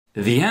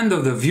The end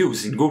of the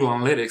views in Google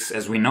Analytics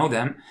as we know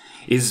them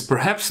is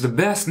perhaps the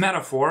best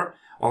metaphor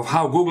of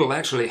how Google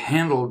actually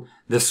handled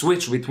the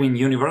switch between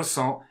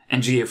Universal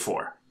and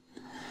GA4.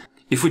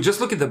 If we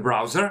just look at the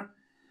browser,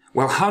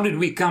 well, how did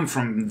we come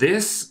from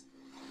this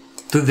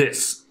to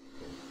this?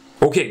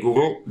 Okay,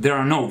 Google, there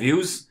are no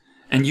views,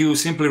 and you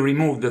simply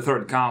remove the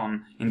third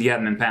column in the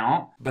admin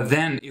panel. But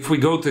then if we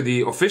go to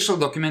the official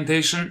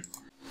documentation,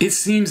 it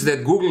seems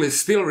that Google is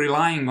still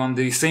relying on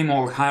the same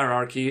old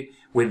hierarchy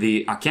with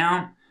the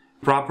account,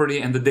 property,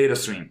 and the data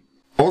stream.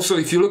 Also,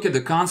 if you look at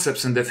the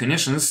concepts and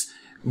definitions,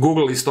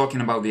 Google is talking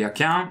about the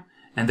account,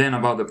 and then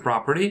about the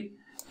property,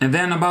 and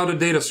then about the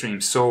data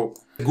streams. So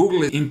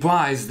Google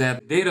implies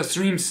that data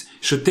streams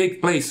should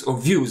take place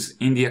of views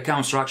in the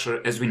account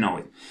structure as we know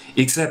it,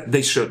 except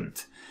they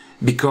shouldn't,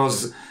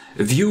 because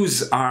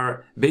views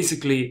are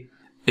basically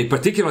a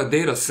particular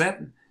data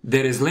set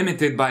that is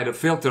limited by the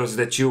filters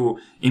that you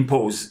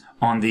impose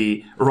on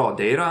the raw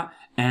data,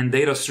 and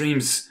data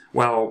streams,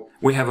 well,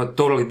 we have a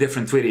totally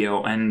different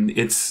video and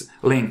it's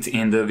linked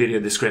in the video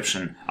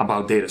description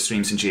about data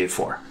streams in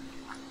GA4.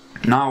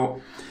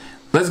 Now,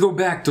 let's go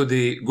back to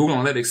the Google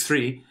Analytics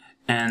 3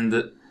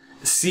 and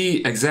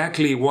see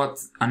exactly what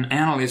an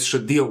analyst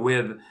should deal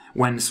with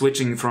when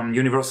switching from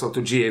Universal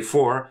to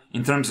GA4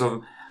 in terms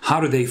of how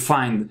do they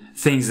find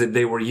things that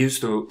they were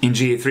used to in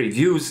GA3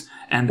 views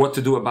and what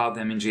to do about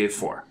them in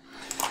GA4.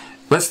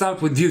 Let's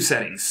start with view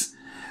settings.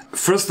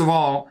 First of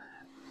all,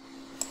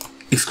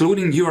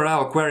 excluding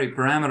URL query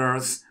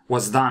parameters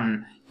was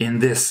done in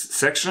this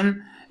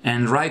section,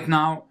 and right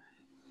now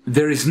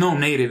there is no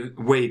native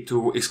way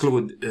to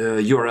exclude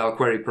URL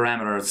query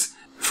parameters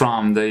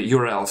from the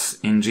URLs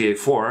in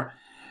GA4.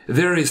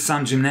 There is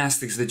some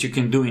gymnastics that you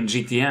can do in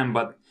GTM,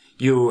 but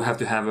you have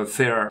to have a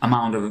fair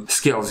amount of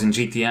skills in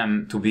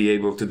GTM to be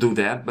able to do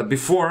that. But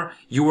before,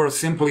 you were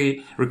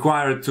simply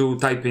required to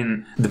type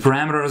in the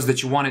parameters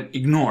that you wanted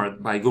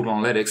ignored by Google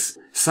Analytics.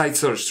 Site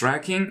search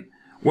tracking,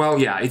 well,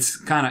 yeah, it's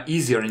kind of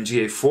easier in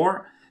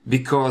GA4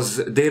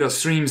 because data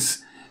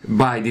streams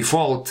by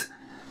default,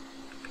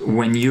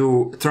 when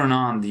you turn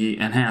on the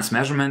enhanced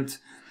measurement,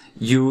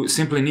 you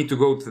simply need to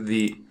go to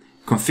the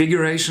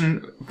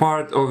configuration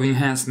part of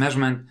enhanced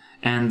measurement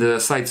and the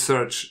site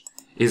search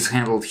is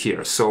handled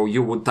here. So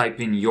you would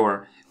type in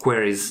your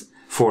queries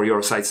for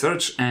your site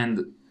search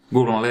and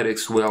Google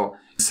Analytics will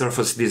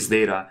surface this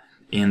data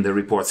in the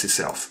reports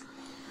itself.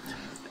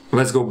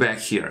 Let's go back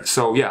here.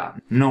 So yeah,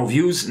 no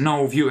views,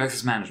 no view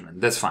access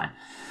management. That's fine.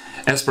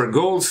 As per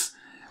goals,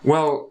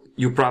 well,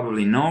 you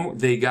probably know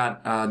they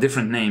got a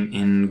different name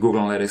in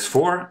Google Analytics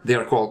 4. They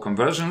are called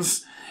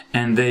conversions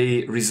and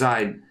they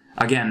reside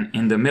again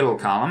in the middle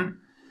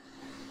column.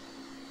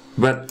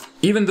 But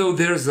even though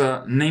there's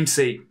a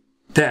namesake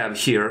tab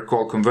here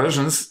called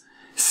conversions,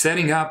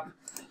 setting up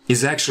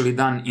is actually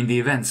done in the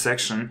events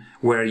section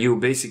where you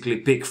basically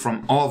pick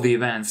from all the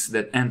events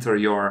that enter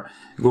your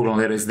Google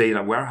Analytics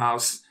data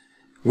warehouse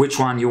which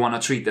one you want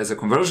to treat as a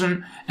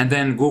conversion, and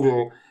then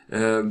Google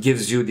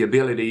gives you the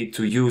ability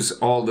to use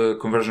all the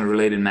conversion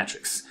related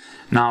metrics.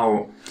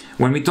 Now,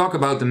 when we talk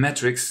about the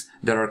metrics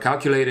that are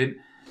calculated,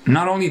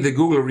 not only did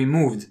Google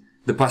removed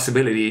the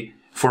possibility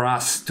for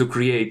us to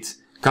create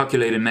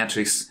calculated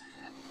metrics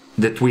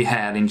that we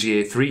had in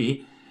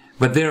GA3,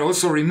 but they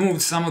also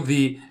removed some of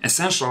the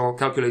essential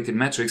calculated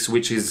metrics,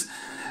 which is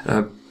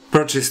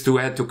purchase to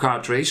add to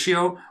cart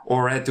ratio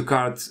or add to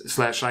cart /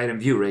 item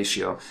view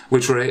ratio,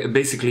 which were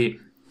basically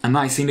a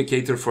nice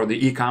indicator for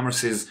the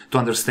e-commerces to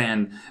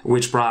understand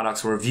which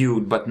products were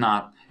viewed but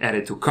not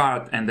added to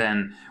cart, and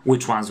then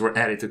which ones were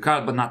added to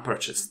cart but not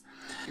purchased.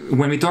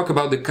 When we talk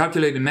about the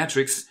calculated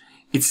metrics,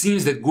 it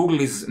seems that Google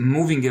is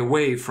moving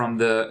away from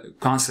the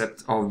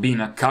concept of being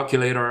a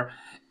calculator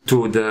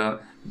to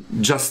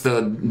just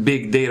a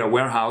big data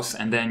warehouse,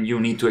 and then you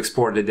need to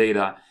export the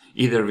data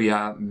either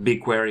via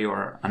BigQuery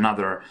or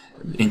another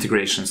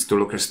integrations to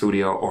Looker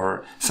Studio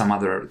or some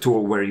other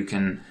tool where you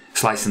can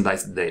slice and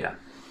dice the data.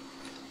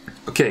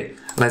 Okay,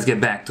 let's get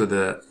back to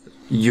the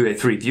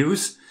UA3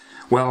 views.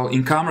 Well,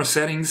 in Ecommerce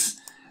Settings,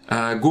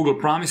 Google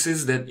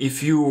promises that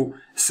if you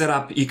set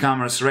up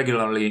e-commerce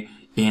regularly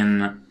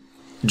in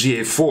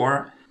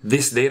GA4,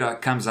 this data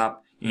comes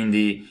up in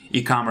the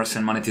e-commerce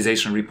and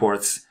monetization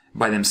reports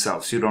by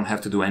themselves. You don't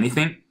have to do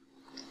anything.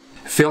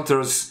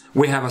 Filters,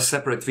 we have a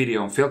separate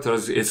video on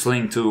filters. It's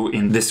linked to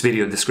in this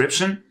video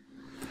description.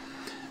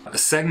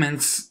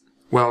 Segments,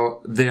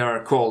 well, they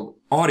are called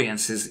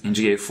audiences in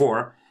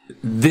GA4.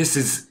 This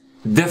is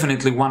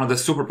definitely one of the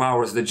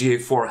superpowers that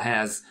GA4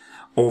 has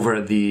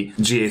over the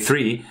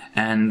GA3,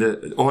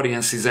 and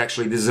audiences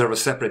actually deserve a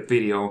separate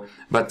video,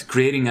 but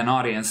creating an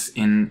audience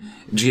in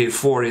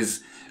GA4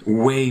 is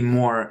way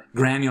more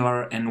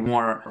granular and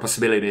more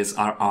possibilities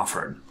are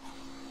offered.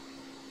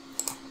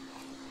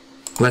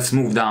 Let's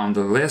move down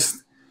the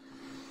list.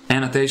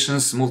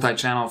 Annotations,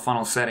 multi-channel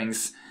funnel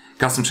settings,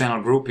 custom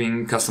channel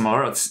grouping, custom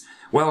alerts.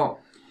 Well,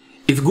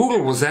 if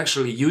Google was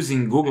actually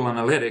using Google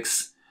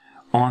Analytics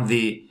on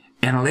the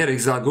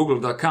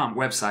analytics.google.com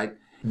website,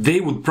 they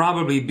would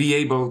probably be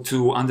able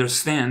to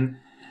understand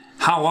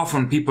how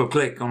often people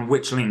click on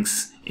which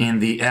links in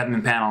the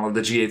admin panel of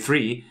the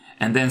GA3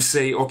 and then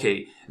say,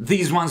 okay,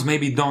 these ones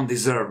maybe don't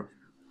deserve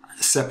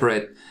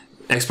separate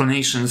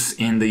explanations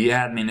in the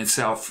admin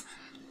itself,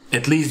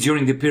 at least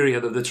during the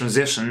period of the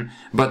transition,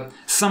 but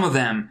some of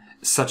them,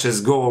 such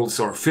as goals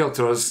or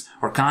filters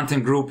or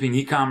content grouping,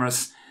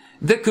 e-commerce,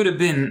 that could have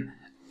been,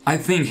 I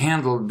think,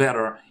 handled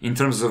better in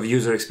terms of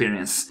user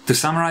experience. To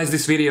summarize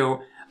this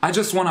video, I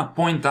just want to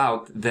point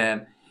out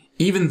that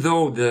even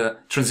though the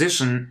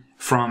transition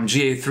from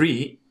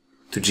GA3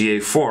 to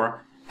GA4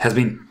 has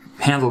been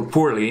handled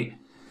poorly,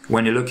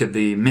 when you look at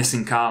the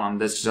missing column,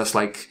 that's just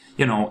like,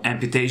 you know,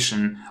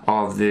 amputation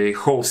of the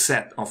whole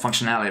set of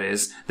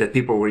functionalities that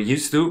people were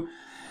used to.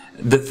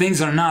 The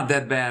things are not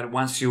that bad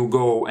once you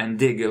go and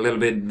dig a little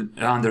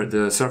bit under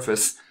the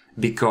surface,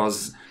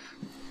 because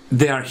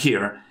they are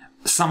here.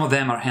 Some of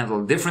them are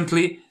handled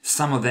differently,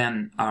 some of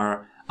them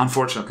are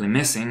unfortunately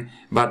missing,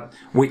 but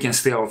we can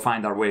still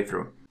find our way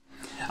through.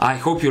 I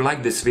hope you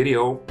liked this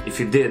video. If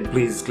you did,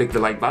 please click the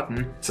like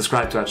button,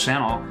 subscribe to our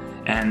channel,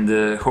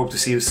 and hope to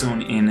see you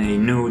soon in a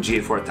new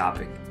GA4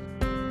 topic.